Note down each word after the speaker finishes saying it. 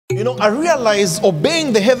You know, I realize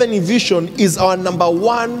obeying the heavenly vision is our number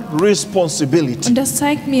one responsibility. Und das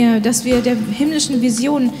zeigt mir, dass wir der himmlischen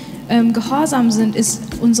Vision gehorsam sind, ist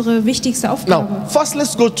unsere wichtigste Aufgabe. Now, first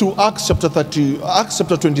let's go to Acts chapter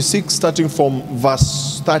 26, starting from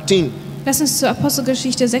verse 13. Lass uns zur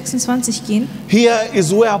Apostelgeschichte 26 gehen. Here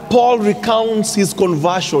is where Paul recounts his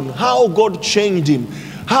conversion, how God changed him,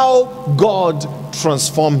 how God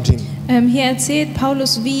transformed him. Hier erzählt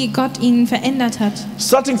Paulus, wie Gott ihn verändert hat.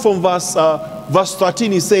 Starting from verse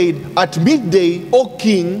 13, he said, "At midday, O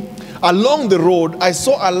king, along the road I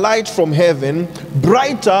saw a light from heaven,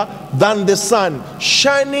 brighter than the sun,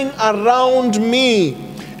 shining around me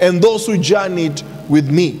and those who journeyed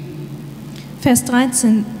with me." Vers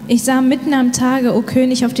 13. Ich sah mitten am Tage, o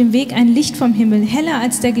König, auf dem Weg ein Licht vom Himmel, heller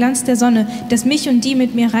als der Glanz der Sonne, das mich und die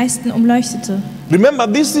mit mir reisten, umleuchtete.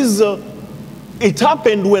 Remember, this is it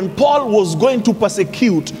happened when Paul was going to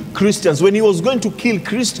persecute Christians, when he was going to kill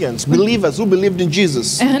Christians, believers who believed in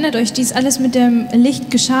Jesus. Erinnert euch, dies alles mit dem Licht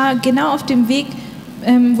geschah genau auf dem Weg,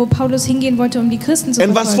 wo Paulus hingehen wollte, um die Christen zu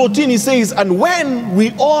And verse verfolgen. 14 he says, "And when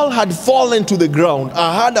we all had fallen to the ground,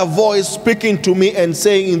 I heard a voice speaking to me and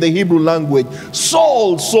saying in the Hebrew language,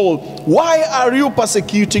 'Saul, Saul, why are you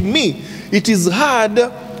persecuting me? It is hard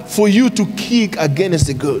for you to kick against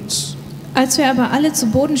the goads.'" Als wir aber alle zu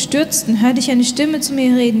Boden stürzten, hörte ich eine Stimme zu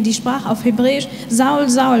mir reden, die sprach auf Hebräisch: Saul,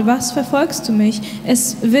 Saul, was verfolgst du mich?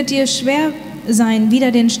 Es wird dir schwer sein,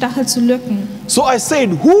 wieder den Stachel zu lücken. So I said,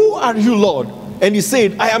 "Who are you, Lord?" And he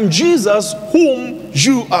said, "I am Jesus whom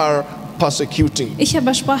you are persecuting." Ich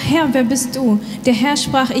aber sprach: Herr, wer bist du? Der Herr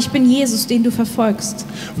sprach: Ich bin Jesus, den du verfolgst.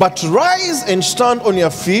 "But rise and stand on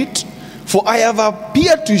your feet, for I have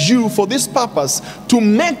appeared to you for this purpose, to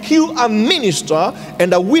make you a minister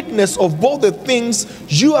and a witness of both the things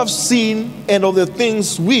you have seen and of the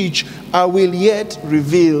things which I will yet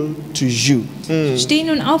reveal to you." Steh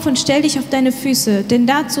nun auf und stell dich auf deine Füße, denn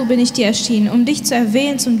dazu bin ich dir erschienen, um dich zu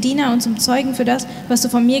erwählen zum Diener und zum Zeugen für das, was du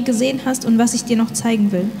von mir gesehen hast und was ich dir noch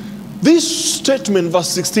zeigen will. This statement,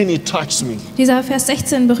 verse 16, it touched me. Dieser Vers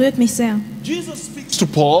 16 berührt mich sehr. Jesus speaks to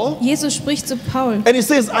Paul Jesus spricht zu Paul and he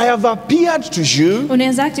says, "I have appeared to you und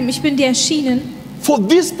er sagt ihm: Ich bin dir erschienen for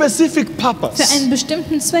this specific für purpose, einen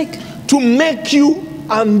bestimmten Zweck, to make you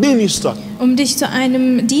a minister um dich zu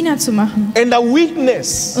einem Diener zu machen and a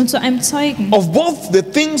witness und zu einem Zeugen of both the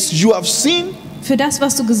things you have seen für das,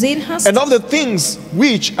 was du gesehen hast and of the things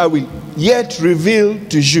which I will yet reveal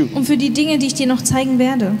to you." und für die Dinge, die ich dir noch zeigen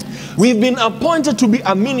werde. We've been appointed to be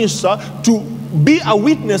a minister, to be a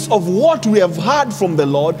witness of what we have heard from the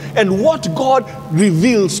Lord and what God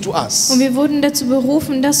reveals to us. Und wir wurden dazu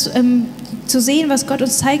berufen, das zu sehen, was Gott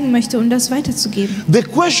uns zeigen möchte und das weiterzugeben. The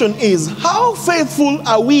question is, how faithful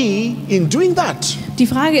are we in doing that? Die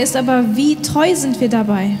Frage ist aber, wie treu sind wir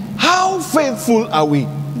dabei? How faithful are we?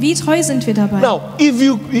 Wie treu sind wir dabei? Now, if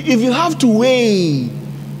you have to weigh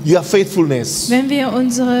your faithfulness Wenn wir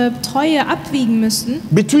unsere Treue abwiegen müssten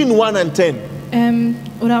between 1 and 10,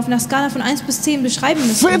 oder auf einer Skala von 1 bis 10 beschreiben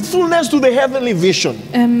müssten, faithfulness to the heavenly vision,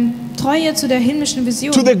 Treue zu der himmlischen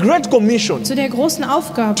Vision, to the Great Commission, zu der großen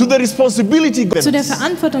Aufgabe, to the responsibility, zu der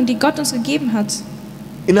Verantwortung, die Gott uns gegeben hat.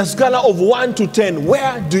 in a scala of 1 to 10,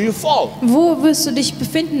 where do you fall? Wo wirst du dich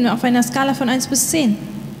befinden auf einer Skala von 1 bis 10?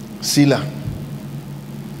 Sila.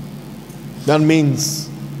 That means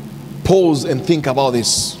pause and think about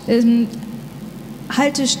this.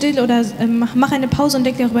 Halte still oder mach eine Pause und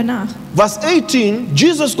denk darüber nach. Verse 18,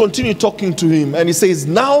 Jesus continued talking to him and he says,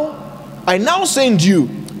 I now send you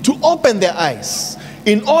to open their eyes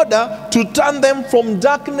in order to turn them from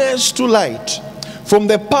darkness to light, from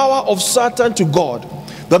the power of Satan to God,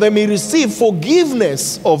 that they may receive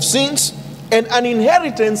forgiveness of sins and an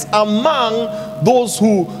inheritance among those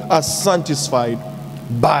who are sanctified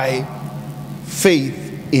by faith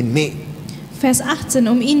in me. Vers 18,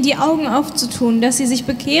 um ihnen die Augen aufzutun, dass sie sich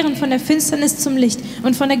bekehren von der Finsternis zum Licht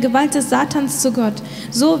und von der Gewalt des Satans zu Gott.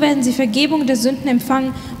 So werden sie Vergebung der Sünden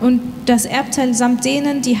empfangen und das Erbteil samt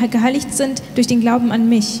denen, die geheiligt sind, durch den Glauben an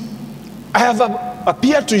mich. I have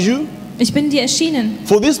appeared to you Ich bin dir erschienen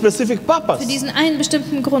for this specific für purpose, diesen einen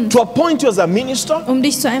bestimmten Grund, to appoint you as a minister, um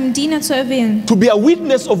dich zu einem Diener zu erwählen, to be a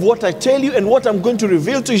witness of what I tell you and what I'm going to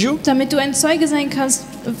reveal to you. damit du ein Zeuge sein kannst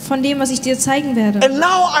von dem, was ich dir zeigen werde. And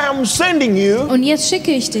now I am sending you Und jetzt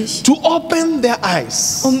schicke ich dich, to open their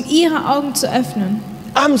eyes. um ihre Augen zu öffnen.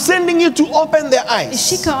 I'm sending you to open their Ich eyes.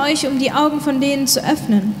 schicke euch, um die Augen von denen zu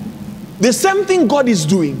öffnen. The same thing God is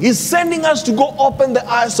doing. He's sending us to go open the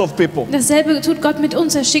eyes of people. Dasselbe tut Gott mit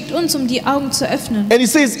uns. Er schickt uns, um die Augen zu öffnen. And he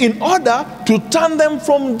says, in order to turn them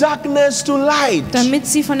from darkness to light. Damit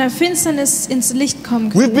sie von der Finsternis ins Licht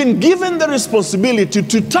kommen können. We've been given the responsibility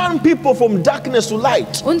to turn people from darkness to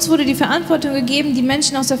light. Uns wurde die Verantwortung gegeben, die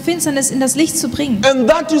Menschen aus der Finsternis in das Licht zu bringen. And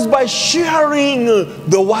that is by sharing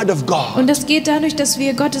the word of God. Und das geht dadurch, dass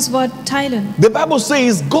wir Gottes Wort teilen. The Bible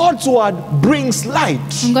says God's word brings light.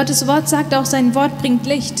 Und Gottes Wort sagt auch, sein Wort bringt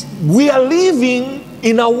Licht. We are living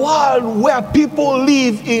in a world where people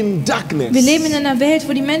live in darkness. Wir leben in einer Welt,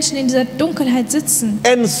 wo die Menschen in dieser Dunkelheit sitzen.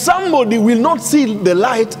 And somebody will not see the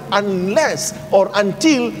light unless or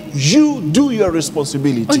until you do your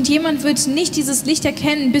responsibility. Und jemand wird nicht dieses Licht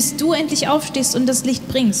erkennen, bis du endlich aufstehst und das Licht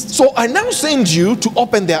bringst. So I now send you to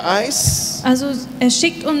open their eyes. Also er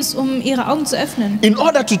schickt uns, um ihre Augen zu öffnen. In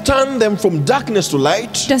order to turn them from darkness to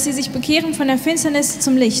light. Dass sie sich bekehren von der Finsternis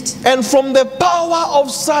zum Licht. And from the power of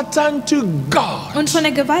Satan to God. Und von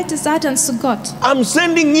der Gewalt des Satans zu Gott. I'm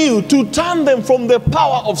sending you to turn them from the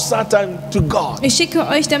power of Satan to God. Ich schicke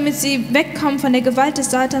euch, damit sie wegkommen von der Gewalt des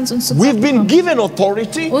Satans und zu Gott We've been kommen. given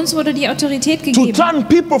authority Uns wurde die Autorität to gegeben, turn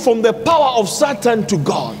people from the power of Satan to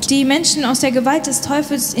God. die Menschen aus der Gewalt des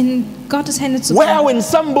Teufels in Gottes Hände zu Where bringen. when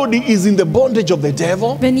somebody is in the bondage of the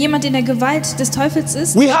devil, Wenn jemand in der Gewalt des Teufels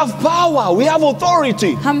ist, we have power, we have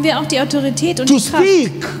authority haben wir auch die Autorität und to die Kraft,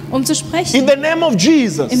 speak um zu in sprechen, the name of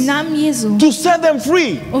Jesus, im Namen Jesu, to set them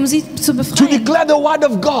free, um sie zu to befreien, declare the word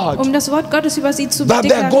of God, um das Wort Gottes über sie zu that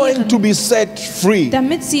they're going to deklarieren, be set free.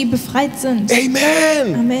 damit sie befreit sind.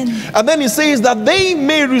 Amen. Amen. And then he says that they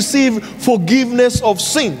may receive forgiveness of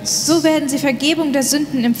sins. So werden sie Vergebung der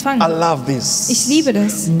Sünden I empfangen. love this. Ich liebe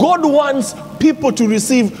das. God wants people to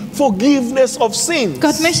receive forgiveness of sins.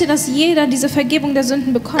 Gott möchte, dass jeder diese Vergebung der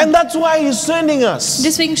Sünden And bekommt. that's why he's sending us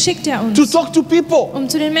Deswegen schickt er to uns, talk to people, um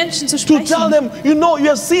zu den Menschen zu to tell sprechen, them, you know,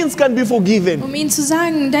 your sins can be forgiven. um ihnen zu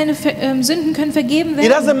sagen, deine Sünden können vergeben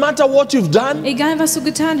It doesn't werden. matter what you've done. Egal, was du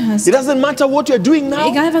getan hast. It doesn't matter what you're doing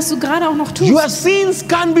now. Egal, was du gerade auch noch Your tust. sins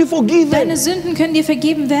can be forgiven. Deine Sünden können dir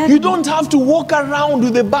vergeben You werden. don't have to walk around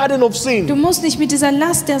with the burden of sin. Du musst nicht mit dieser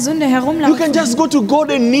Last der Sünde You can herumlaufen. just go to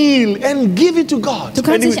God and kneel and give it to God. Du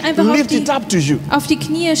kannst And dich He einfach will auf lift die- it up to you. Auf die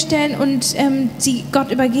Knie stellen und sie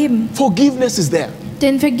Gott übergeben. Forgiveness is there.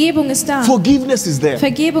 Denn Vergebung ist da. Forgiveness is there.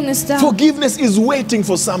 Vergebung ist da. Forgiveness is waiting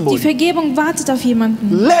for Die somebody. Vergebung wartet auf jemanden.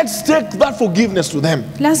 Let's take that forgiveness to them,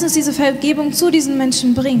 Lass uns diese Vergebung zu diesen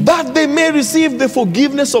Menschen bringen, that they may receive the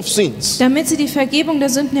forgiveness of sins. damit sie die Vergebung der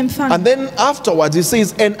Sünden empfangen. And then afterwards it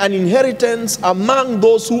says, and an inheritance among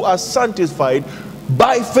those who are sanctified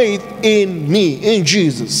by faith in me, in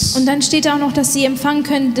Jesus. Und dann steht auch noch, dass sie empfangen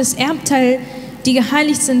können das Erbteil, die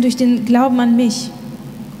geheiligt sind durch den Glauben an mich.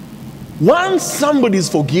 Once somebody is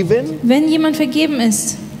forgiven, Wenn jemand vergeben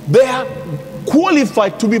ist, they are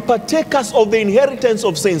qualified to be partakers of the inheritance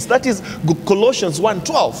of saints. That is Colossians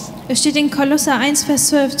 1:12. es steht in Kolosser 1, Vers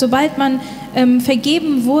 12, sobald man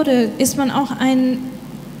vergeben wurde,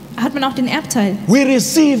 hat man auch den Erbteil. We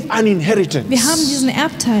receive an inheritance. Wir haben diesen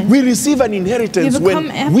Erbteil, We receive an inheritance Wir when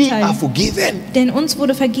bekommen we Erbteil. are forgiven. denn uns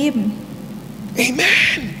wurde vergeben.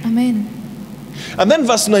 Amen. Amen. And then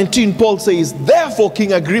verse 19, Paul says, therefore,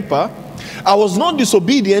 King Agrippa, I was not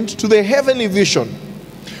disobedient to the heavenly vision,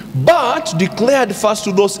 but declared first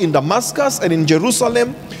to those in Damascus and in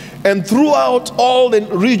Jerusalem and throughout all the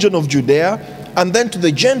region of Judea, and then to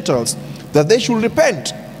the Gentiles, that they should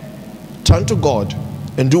repent, turn to God,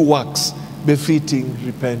 and do works befitting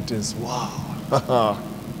repentance. Wow.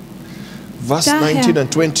 Verse 19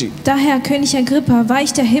 and 20. Daher, König Agrippa, war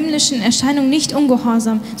ich der himmlischen Erscheinung nicht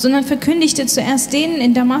ungehorsam, sondern verkündigte zuerst denen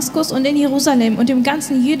in Damaskus und in Jerusalem und im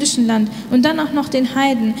ganzen jüdischen Land und dann auch noch den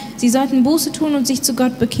Heiden. Sie sollten Buße tun und sich zu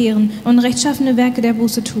Gott bekehren und rechtschaffene Werke der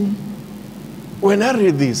Buße tun. When I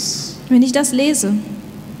read this, Wenn ich das lese,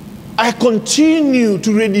 I continue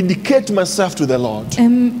to rededicate myself to the Lord.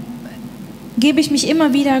 gebe ich mich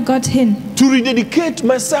immer wieder Gott hin. To rededicate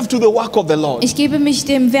myself to the work of the Lord. Ich gebe mich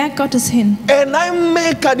dem Werk Gottes hin. And I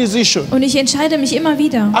make a decision. Und ich entscheide mich immer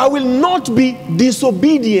wieder, I will not be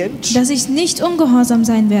disobedient dass ich nicht ungehorsam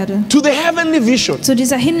sein werde to the heavenly vision, zu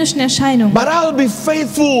dieser himmlischen Erscheinung, but I'll be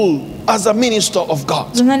faithful as a minister of God.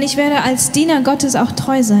 sondern ich werde als Diener Gottes auch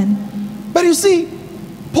treu sein. But you see,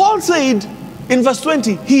 Paul said in verse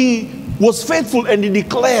 20, he was faithful and he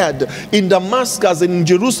declared in Damascus and in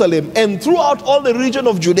Jerusalem and throughout all the region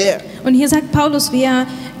of Judea. Und hier sagt Paulus, wie er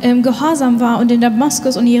gehorsam war und in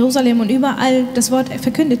Damaskus und Jerusalem und überall das Wort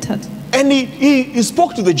verkündet hat. And he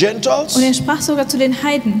spoke to the Gentiles Und er sprach sogar zu den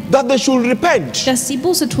Heiden, that they should repent, dass sie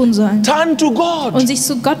Buße tun sollen turn to God, und sich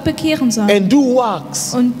zu Gott bekehren sollen and do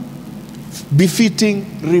works und befitting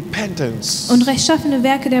repentance. und rechtschaffene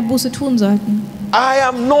Werke der Buße tun sollten. I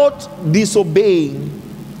am not disobeying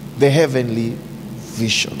the heavenly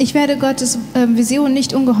vision. Ich werde Gottes Vision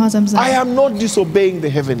nicht ungehorsam I sein. am not disobeying the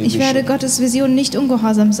heavenly Ich werde vision. Gottes Vision nicht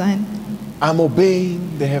ungehorsam sein. I'm obeying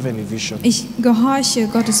the heavenly vision Ich gehorche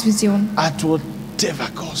Gottes Vision, at whatever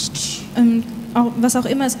cost. was auch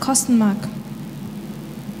immer es kosten mag.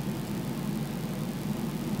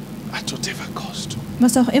 At whatever cost.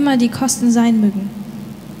 Was auch immer die Kosten sein mögen.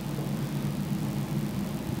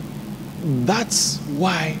 That's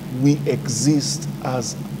why we exist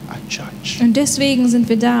as a church. Und deswegen sind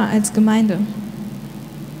wir da als Gemeinde.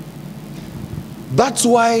 That's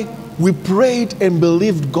why we prayed and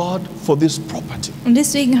believed God for this property. Und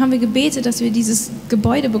deswegen haben wir gebetet, dass wir dieses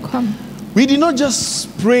Gebäude bekommen. We did not just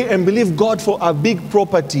pray and believe God for a big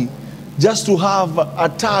property just to have a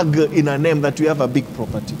tag in a name that we have a big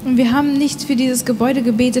property. Und wir haben nicht für dieses Gebäude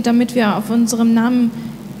gebetet, damit wir auf unserem Namen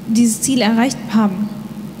dieses Ziel erreicht haben.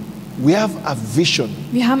 We have a vision.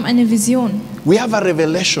 Wir haben eine Vision. We have a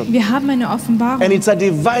revelation. Wir haben eine Offenbarung. And it's a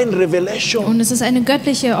divine revelation. Und es ist eine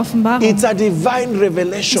göttliche Offenbarung. It's a divine Es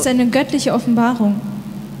revelation. ist eine göttliche Offenbarung.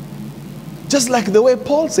 Just like the way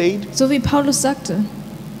Paul said, So wie Paulus sagte,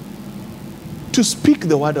 to speak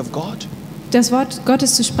the word of God das Wort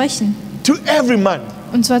Gottes zu sprechen. to every man.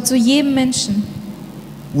 Und zwar zu jedem Menschen.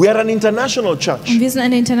 We are an international Und church, wir sind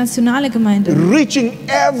eine internationale Gemeinde. reaching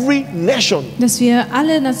every nation, Dass wir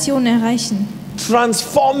alle Nationen erreichen.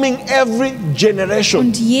 transforming every generation.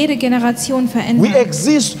 Und jede Generation We verändern.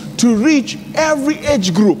 exist to reach every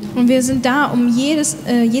age group. Und wir sind da, um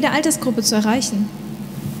jede Altersgruppe zu erreichen.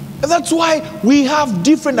 And that's why we have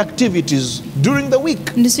different activities during the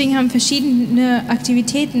week. Und deswegen haben wir verschiedene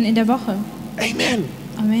Aktivitäten in der Woche. Amen.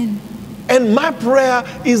 Amen. And my prayer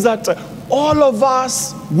is that all of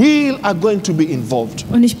us are going to be involved.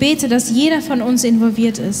 Und ich bete, dass jeder von uns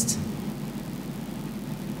involviert ist.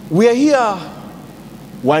 We are here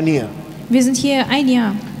 1 year, Wir sind hier ein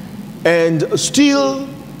Jahr. and still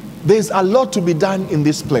there's a lot to be done in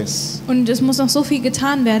this place. Und es muss noch so viel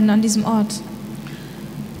getan werden an diesem Ort.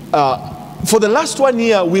 For the last 1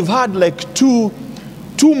 year, we've had like two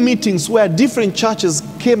meetings where different churches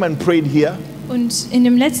came and prayed here. Und in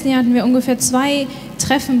dem letzten Jahr hatten wir ungefähr 2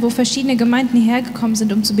 Treffen, wo verschiedene Gemeinden hierher gekommen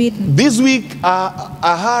sind, um zu beten. This week, I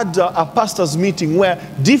had a pastors' meeting where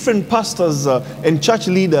different pastors and church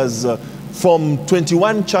leaders from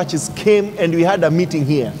 21 churches came, and we had a meeting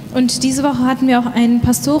here. Und diese Woche hatten wir auch ein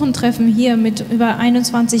Pastorentreffen hier mit über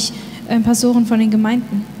 21 Pastoren von den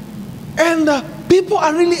Gemeinden. And people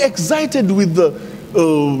are really excited with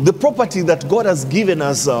the property that God has given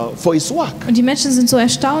us for His work. Und die Menschen sind so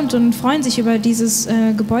erstaunt und freuen sich über dieses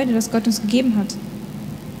Gebäude, das Gott uns gegeben hat.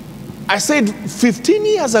 I said 15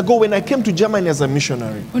 years ago when I came to Germany as a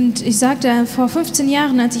missionary, Und ich sagte, vor 15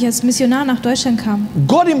 Jahren, als ich als Missionar nach Deutschland kam,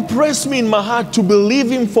 God impressed me in my heart to believe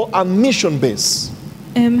Him for a mission base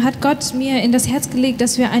hat Gott mir in das Herz gelegt,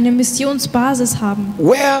 dass wir eine Missionsbasis haben,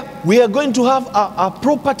 where we are going to have a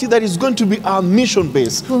property that is going to be our mission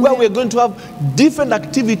base, where we are going to have different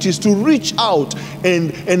activities to reach out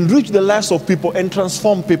and reach the lives of people and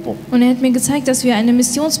transform people. Und er hat mir gezeigt, dass wir eine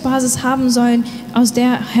Missionsbasis haben sollen, aus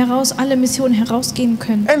der heraus alle Missionen herausgehen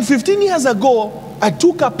können. And 15 years ago, I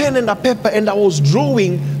took a pen and a paper and I was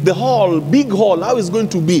drawing the hall, big hall, how it's going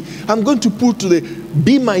to be. I'm going to put the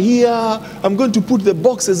beamer here, I'm going to put the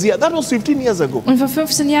boxes here. That was 15 years ago. Und vor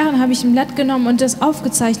 15 Jahren habe ich ein Blatt genommen und das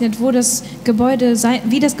aufgezeichnet, wie das Gebäude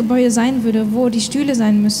sein würde, wo die Stühle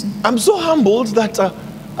sein müssen. I'm so humbled that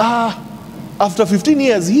after 15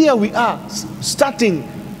 years, here we are, starting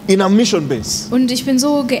in a mission base. Und ich bin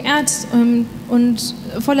so geehrt und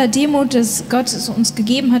voller Demut, dass Gott es uns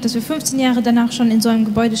gegeben hat, dass wir 15 Jahre danach schon in so einem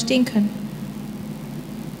Gebäude stehen können.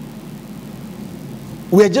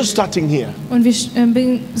 We are just starting here. Und wir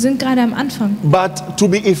sind gerade am Anfang. But to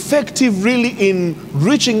be effective really in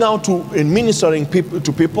reaching out to and ministering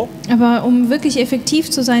to people. Aber um wirklich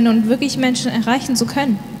effektiv zu sein und wirklich Menschen erreichen zu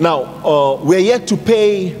können. Now, we are yet to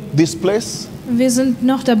pay this place. Wir sind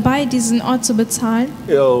noch dabei, diesen Ort zu bezahlen.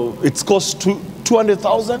 It's cost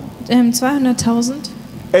 200,000. 200.000.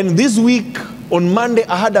 And this week, on Monday,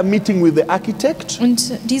 I had a meeting with the architect.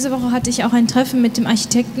 Und diese Woche hatte ich auch ein Treffen mit dem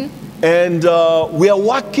Architekten. And we are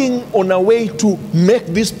working on a way to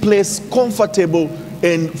make this place comfortable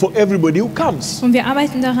and for everybody who comes. Und wir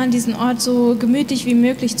arbeiten daran, diesen Ort so gemütlich wie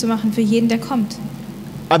möglich zu machen für jeden, der kommt.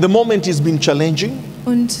 At the moment, it's been challenging.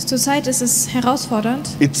 Und zurzeit ist es herausfordernd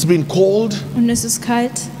It's been cold. und es ist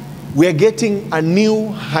kalt. We are getting a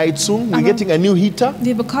new Heizung. We're getting a new heater.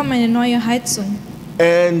 Wir bekommen eine neue Heizung.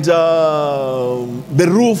 And the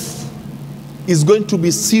roof is going to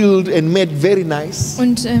be sealed and made very nice.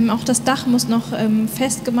 Und auch das Dach muss noch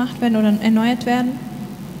festgemacht werden oder erneuert werden.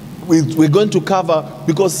 We're going to cover,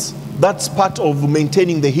 because that's part of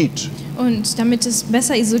maintaining the heat. Und damit es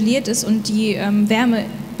besser isoliert ist und die Wärme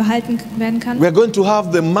behalten werden kann. We're going to have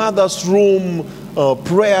the mother's room,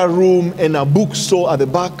 prayer room, and a bookstore at the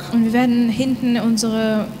back. Und wir werden hinten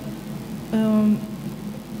unsere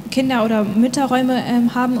Kinder- oder Mütterräume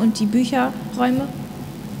haben und die Bücherräume.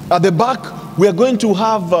 At the back, we are going to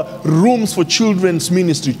have rooms for children's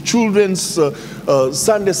ministry, children's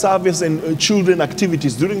Sunday service and children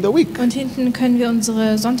activities during the week. Und hinten können wir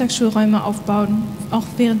unsere Sonntagsschulräume aufbauen, auch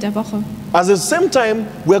während der Woche. At the same time,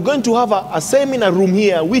 we are going to have a seminar room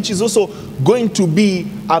here, which is also going to be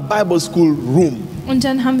a Bible school room. Und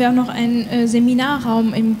dann haben wir auch noch einen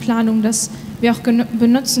Seminarraum in Planung, das wir auch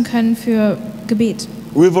benutzen können für Gebet.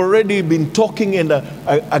 We've already been talking and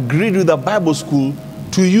agreed with the Bible school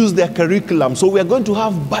to use their curriculum. So we are going to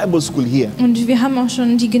have Bible school here. Und wir haben auch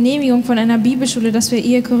schon die Genehmigung von einer Bibelschule, dass wir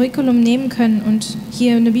ihr Curriculum nehmen können und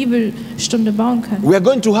hier eine Bibelstunde bauen können. We are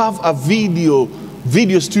going to have a video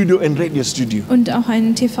studio and radio studio. Und auch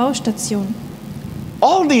eine TV-Station.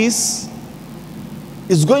 All this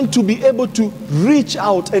is going to be able to reach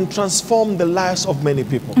out and transform the lives of many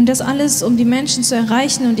people. Und das alles, um die Menschen zu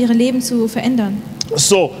erreichen und ihre Leben zu verändern.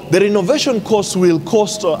 So the renovation cost will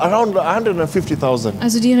cost around 150,000.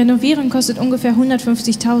 Also die Renovierung kostet ungefähr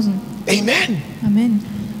 150.000. Amen. Amen.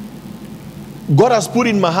 God has put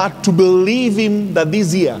in my heart to believe Him that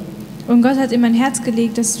this year Und Gott hat in mein Herz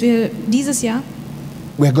gelegt, dass wir dieses Jahr,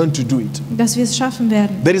 we are going to do it. dass wir es schaffen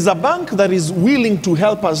werden. There is a bank that is willing to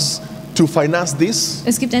help us to finance this.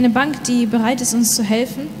 Es gibt eine Bank, die bereit ist, uns zu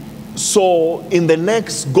helfen. So in the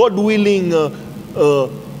next, God willing,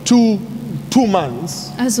 2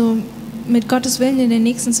 months, Also mit Gottes Willen in den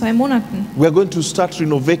nächsten 2 Monaten we are going to start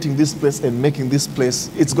renovating this place and making this place.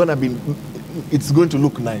 It's going to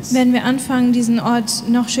look nice. werden wir anfangen, diesen Ort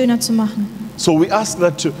noch schöner zu machen. So we ask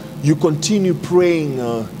that you continue praying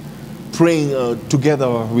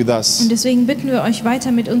together with us. Und deswegen bitten wir euch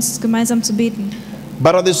weiter, mit uns gemeinsam zu beten.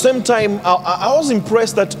 But at the same time, I was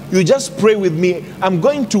impressed that you just pray with me. I'm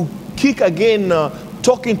going to kick again,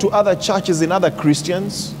 talking to other churches and other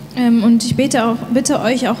Christians. Und ich bitte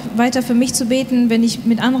euch auch weiter für mich zu beten, wenn ich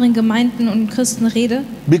mit anderen Gemeinden und Christen rede.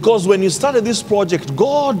 Because when you started this project,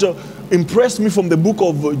 God impressed me from the book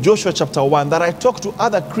of Joshua chapter 1 that I talked to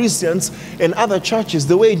other Christians and other churches,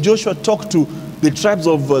 the way Joshua talked to the tribes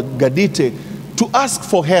of Gadite to ask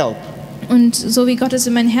for help. Und so wie Gott es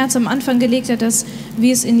in mein Herz am Anfang gelegt hat, dass,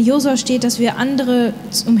 wie es in Josua steht, dass wir andere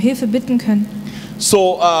um Hilfe bitten können.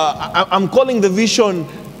 So I'm calling the vision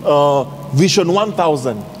Vision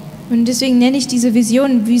 1000. Und deswegen nenne ich diese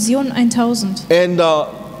Vision 1000. And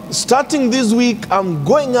starting this week, I'm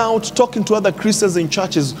going out talking to other Christians in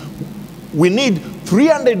churches. We need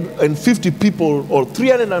 350 people or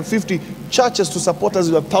 350 churches to support us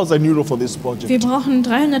with €1,000 for this project. Wir brauchen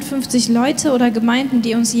 350 Leute oder Gemeinden,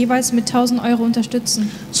 die uns jeweils mit 1.000 € unterstützen.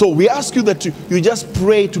 So we ask you that you just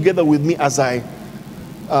pray together with me as I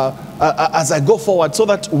go forward, so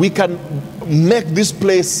that we can make this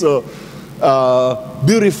place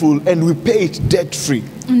beautiful and we pay it debt free.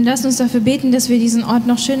 Und lasst uns dafür beten, dass wir diesen Ort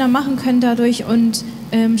noch schöner machen können dadurch und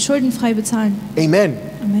schuldenfrei bezahlen. Amen.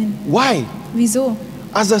 Amen. Why? Wieso?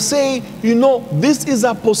 As I say, this is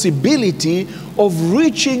a possibility of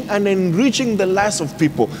reaching and enriching the lives of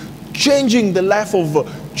people, changing the life of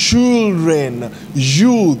children,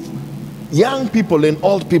 youth, young people and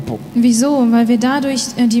old people. Wieso? Weil wir dadurch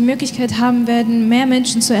die Möglichkeit haben werden, mehr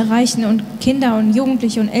Menschen zu erreichen und Kinder und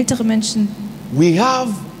Jugendliche und ältere Menschen. We have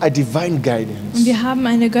a divine Und guidance. wir haben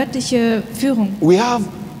eine göttliche Führung. We have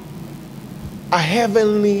a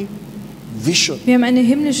heavenly vision, Wir haben eine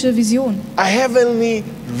himmlische Vision, a heavenly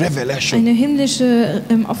revelation. eine himmlische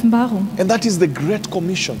Offenbarung. And that is the Great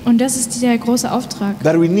Commission Und das ist der große Auftrag.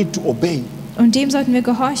 that we need to obey. Und dem sollten wir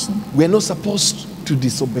gehorchen. We are not supposed to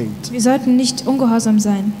disobey it. Wir sollten nicht ungehorsam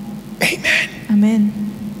sein. Amen. Amen.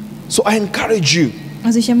 So I encourage you,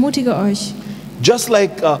 Also ich ermutige euch, just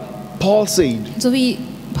like Paul said, so wie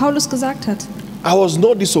Paulus gesagt hat, I was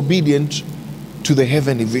not disobedient to the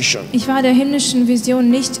heavenly vision. ich war der himmlischen Vision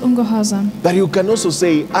nicht ungehorsam. That you can also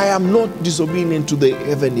say, I am not disobedient to the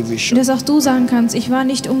heavenly Und vision. dass auch du sagen kannst, ich war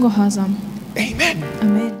nicht ungehorsam. Amen.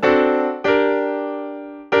 Amen.